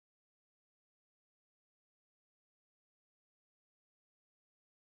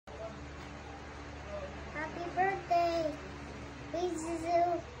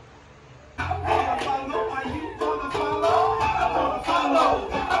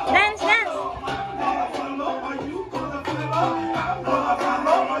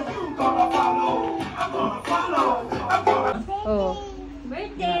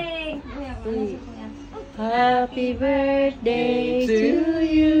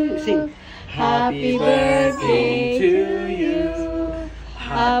Sing. Happy birthday to you.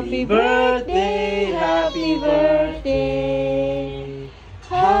 Happy birthday, happy birthday.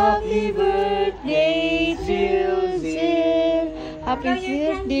 Happy birthday, ZilJireh. Happy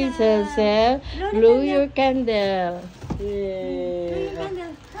birthday, ZilJireh. Blow your candle. Yeah.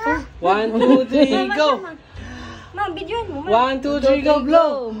 1, 2, 3, go. Ma'am, videoan mo. 1, 2, 3, go.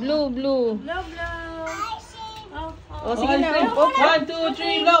 Blow. Blow, blow. Blow, blow. O, sige na. 1, 2,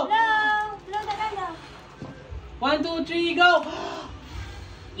 3, blow. Blow the candle. 1, 2, 3, go.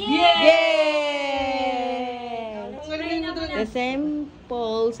 Yay! The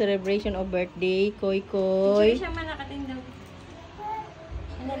simple celebration of birthday, Koy Koy. Siya man nakatindaw.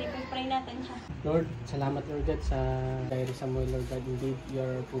 Ano rin, pray natin siya. Lord, salamat Lord God sa ZilJireh Szamuel, Lord God, indeed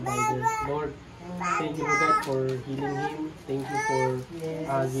your provider. Lord, thank you Lord God for healing him. Thank you for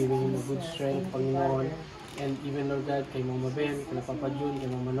giving him a good strength, Panginoon. And even Lord God, kay Mama Ben, kay Papa Jun, kay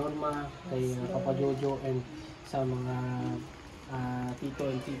Mama Norma, kay Papa Jojo, and sa mga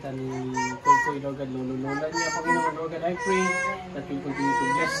tito and tita ni Koy, Lord God, lolo-lola niya, Panginoon, Lord God, I pray that we continue to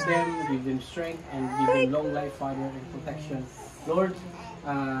bless them, give them strength, and give them long life, Father, and protection. Lord,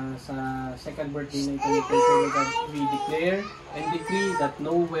 sa second birthday na ito ni Koy, Lord God, we declare and decree that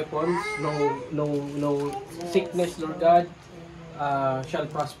no weapons, no sickness, Lord God,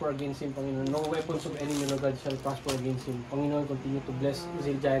 shall prosper against him, Panginoon. No weapons of enemy, Lord God, shall prosper against him. Panginoon, continue to bless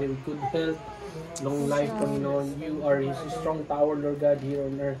ZilJireh with good health, long life, Panginoon. You are his strong tower, Lord God, here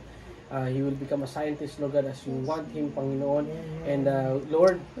on earth. He will become a scientist, Lord God, as you want him, Panginoon. And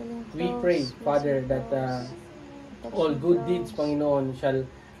Lord, we pray, Father, that all good deeds, Panginoon, shall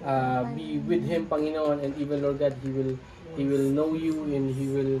be with him, Panginoon. And even, Lord God, he will know you, and he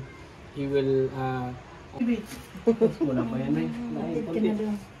will wala pa yan,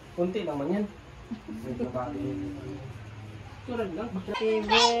 kunti naman yan. Turag lang. Happy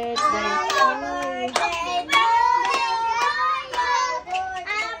birthday.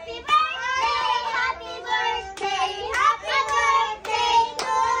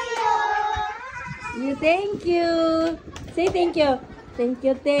 Thank you. Say thank you. Thank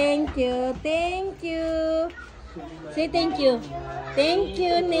you, thank you, thank you. Say thank you. Thank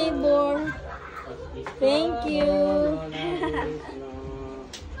you, neighbor. Thank you.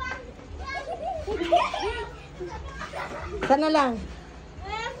 Sana lang.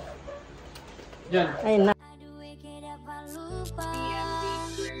 Diyan. Ay, na.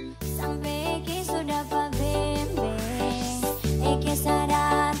 Sampai ke sudah pabembe, eke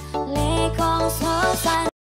sadar lekong sosan.